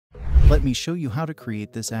Let me show you how to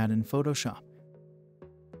create this ad in Photoshop.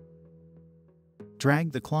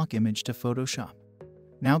 Drag the clock image to Photoshop.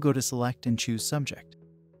 Now go to Select and choose Subject.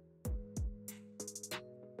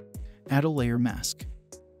 Add a layer mask.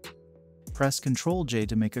 Press Ctrl-J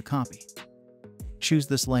to make a copy. Choose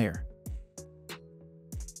this layer.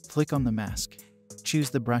 Click on the mask. Choose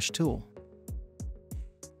the brush tool.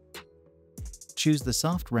 Choose the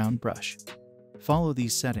soft round brush. Follow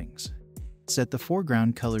these settings. Set the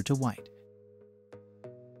foreground color to white.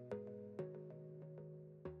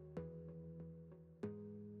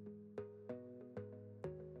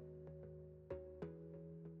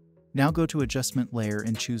 Now go to Adjustment Layer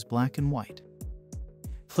and choose Black and White.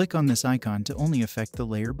 Click on this icon to only affect the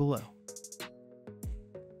layer below.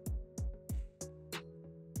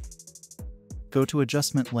 Go to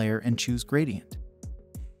Adjustment Layer and choose Gradient.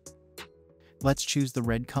 Let's choose the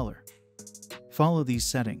red color. Follow these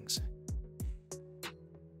settings.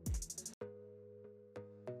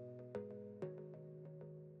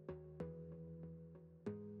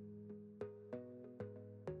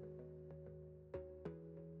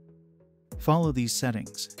 Follow these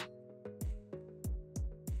settings.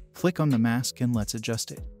 Click on the mask and let's adjust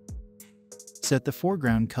it. Set the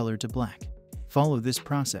foreground color to black. Follow this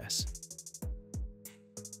process.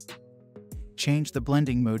 Change the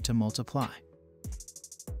blending mode to multiply.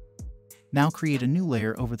 Now create a new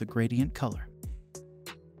layer over the gradient color.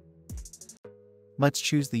 Let's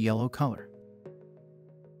choose the yellow color.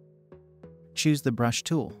 Choose the brush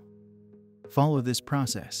tool. Follow this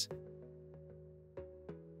process.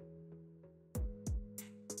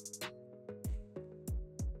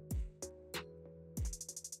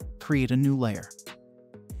 Create a new layer.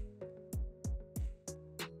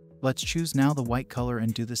 Let's choose now the white color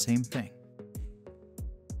and do the same thing.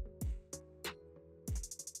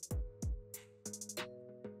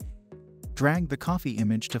 Drag the coffee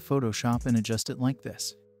image to Photoshop and adjust it like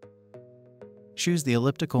this. Choose the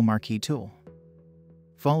elliptical marquee tool.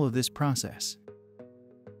 Follow this process.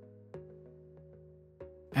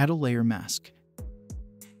 Add a layer mask.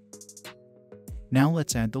 Now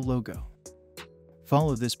let's add the logo.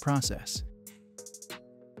 Follow this process.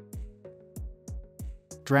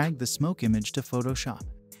 Drag the smoke image to Photoshop.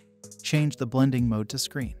 Change the blending mode to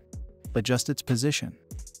screen. Adjust its position.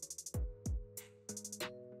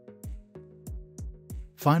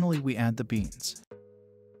 Finally, we add the beans.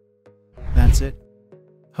 That's it.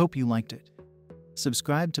 Hope you liked it.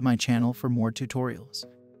 Subscribe to my channel for more tutorials.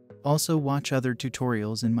 Also watch other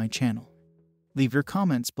tutorials in my channel. Leave your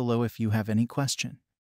comments below if you have any question.